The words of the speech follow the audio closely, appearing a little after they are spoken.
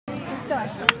to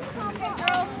us.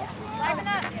 Girls, liven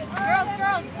up.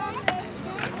 Girls.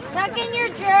 Tuck in your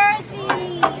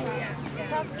jerseys.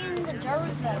 Tuck in the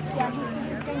jerseys.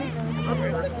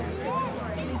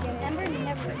 Ember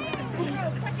never.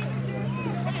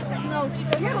 No, she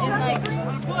doesn't. In like.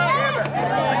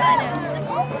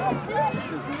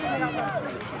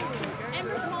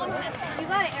 Ember's mom has. You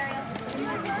got it, Ariel.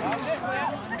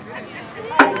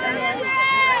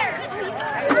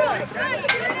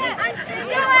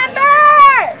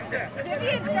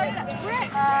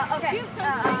 Okay.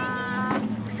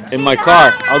 In my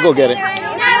car. I'll go get it. So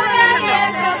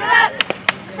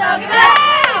give up.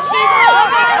 She's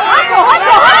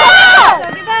hustle.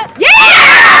 Yeah!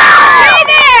 Stay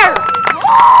there!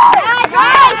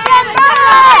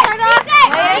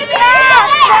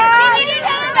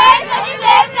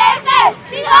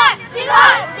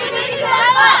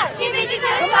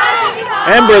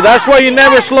 Ember, that's why you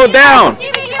never slow down.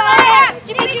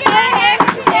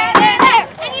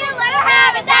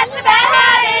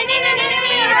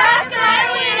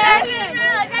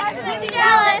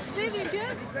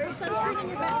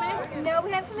 No,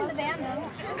 we have some in the van though.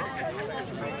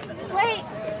 Wait,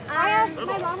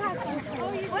 my mom has some.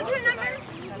 What's your number?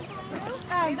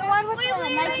 The one with the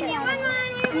knife in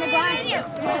the ground.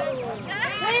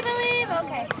 We believe.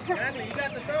 Okay. Andy, you got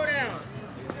the throwdown.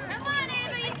 Come on,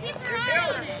 Ava, you keep her eye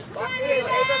on it.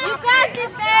 You got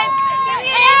this, babe. Give me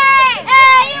an A.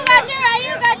 Hey, you got your A.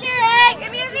 You got your A.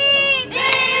 Give me a V. V.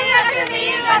 You got your V.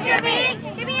 You got your V.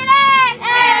 Give me an A.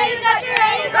 Hey, you got your A.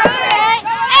 You got your A.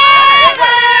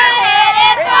 Ava, hit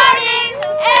it party.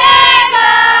 Ava,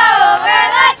 over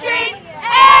the trees.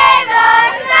 Ava,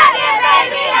 smack it,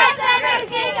 baby.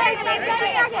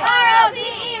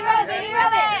 R-O-B-E, rub it,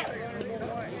 rub it.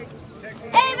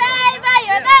 Ava, Ava,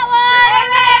 you're that one.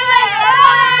 Ava, you're that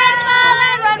one. Take the ball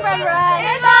and run.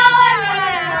 Take the ball and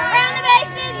run. Round the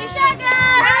bases, you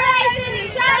shotgun. Round the bases, you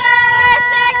shotgun. First,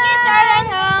 second, third, and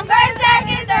home. First,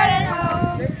 second, third, and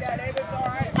home.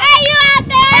 Hey, you out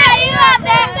there? Hey, you out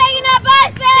there? Taking up my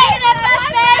space. Taking up my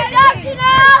space. Don't you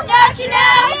know? Don't you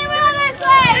know? We run this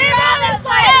place. We run this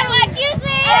place. And what you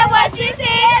see. And what you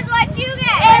see. Is what you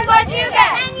get. Is what you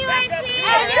get. And you ain't seen.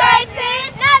 And you ain't seen.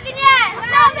 Nothing yet.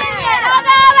 Nothing yet. So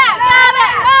go back. Go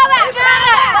back. Go back. Go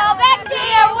back. Go back to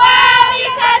your world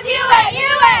because you ain't.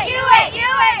 You ain't. You ain't. You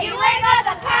ain't. You ain't got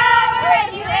the power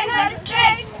and you ain't got the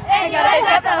strength. And you ain't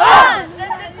got the love.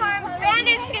 The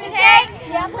bandits can take.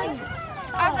 Yeah, please.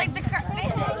 I was like the car.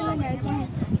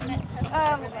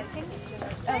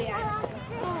 Oh yeah.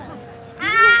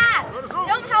 Ah!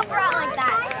 Don't help her out like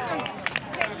that.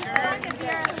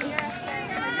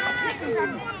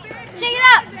 Shake it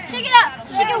up! Shake it up!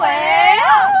 Shake it way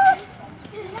up!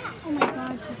 Oh my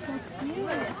God, she's so cute.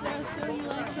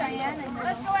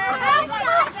 Let's go out.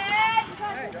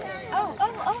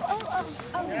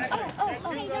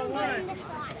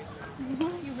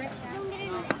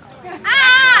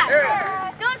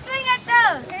 Ah! Don't swing at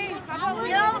those!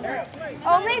 No.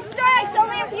 Only strikes,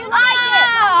 only if you like it.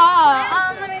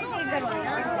 Let me see a good one.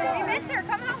 We miss her.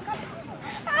 Come home.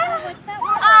 What's that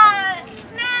one?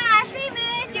 Smash, we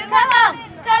miss you. Come home.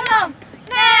 Come home.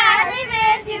 Smash, we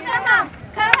miss you. Come home.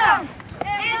 Come home.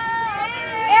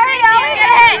 Ariel, get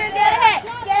a hit. Get a hit.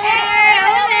 Ariel,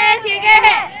 we miss you. Get a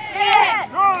hit. Get a hit.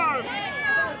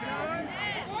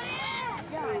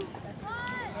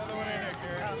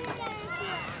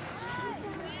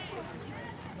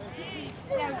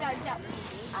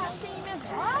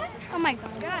 Oh my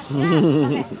God.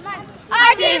 Okay.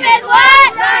 Our team is what?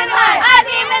 Dynamite. Our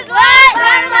team is what?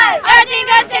 Dynamite. Our team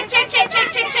goes chick, chick, chick, chick,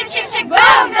 chick, chick, chick, chick,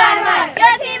 boom, dynamite.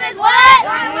 Your team is what?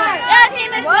 Dynamite. Your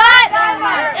team is what?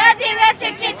 Dynamite. Your team goes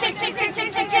chick, chick, chick, chick, chick,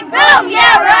 chick, chick, chick, boom,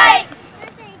 yeah, right.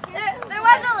 There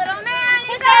was a little man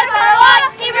who said for a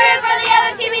walk. He rooted for the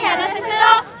other team. He had no sense at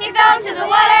all. He fell into the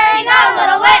water. He got a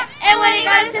little wet. And when he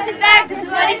got his senses back, this is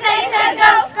what he said. He said,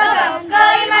 go, go, go, go,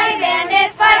 you mighty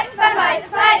bandits. Fight, fight, fight,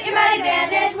 fight, you mighty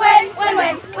bandits. Win, win,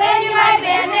 win, win, you mighty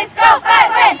bandits. Go, fight,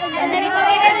 win. And then he put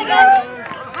me in again.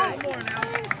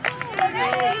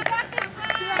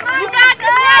 You got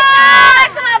this,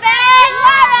 Nessa. Come on, babe.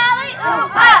 Rally,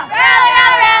 ooh, ah. Rally,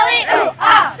 rally, rally, ooh,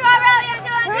 ah. Draw, rally, on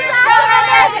two, on two. Draw,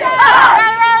 rally, on two, ah.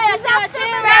 Rally, rally, on two, on two.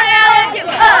 Rally, rally, on two,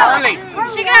 ah.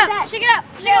 Shake it up, shake it up,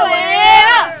 shake it way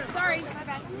up. Sorry, my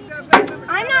bad.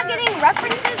 I'm not getting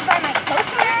references by my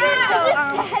coach already, so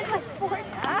said like 4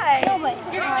 times. No, but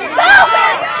go,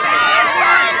 babe.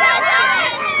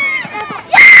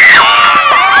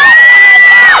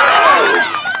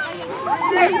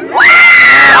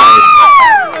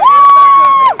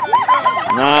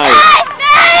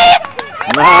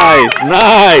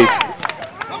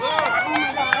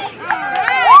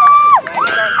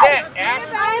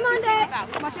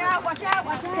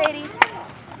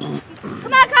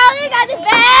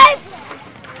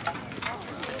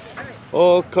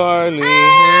 Oh, Carly.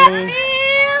 I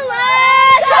feel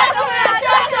like chocolate,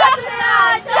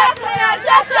 chocolate, chocolate,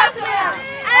 chocolate.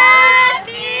 I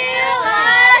feel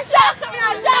like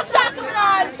chocolate,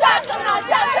 chocolate, chocolate,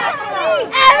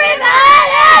 chocolate.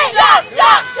 Everybody! Shock,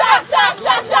 shock, shock, shock,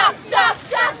 shock, shock,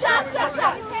 shock, shock, shock, shock,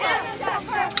 shock.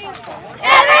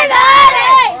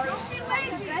 Everybody!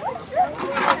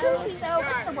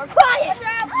 Quiet!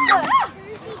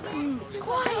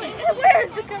 Quiet!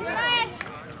 Where's the command?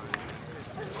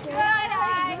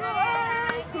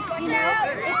 You know,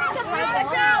 if it's a high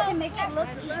ball, to make it look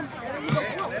even better, you go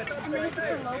whoa. And then if it's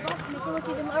a low ball, to make it look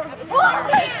even lower,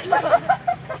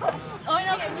 Oh, I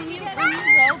know, because when you go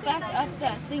back up,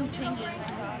 that thing changes.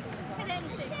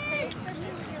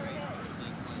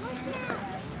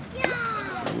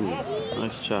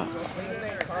 Nice shot.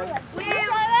 We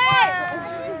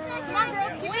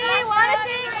want to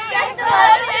sing just a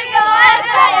little single as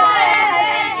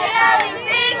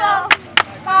single.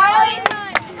 Carly,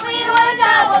 we want a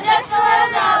double, just a little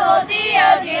double.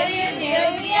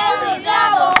 D-O-D-U-D-O-D-O-D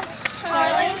double.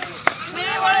 Carly, we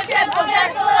want a triple,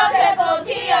 just a little triple.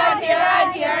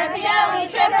 T-R-T-R-I-T-R-P-L-E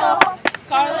triple.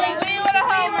 Carly.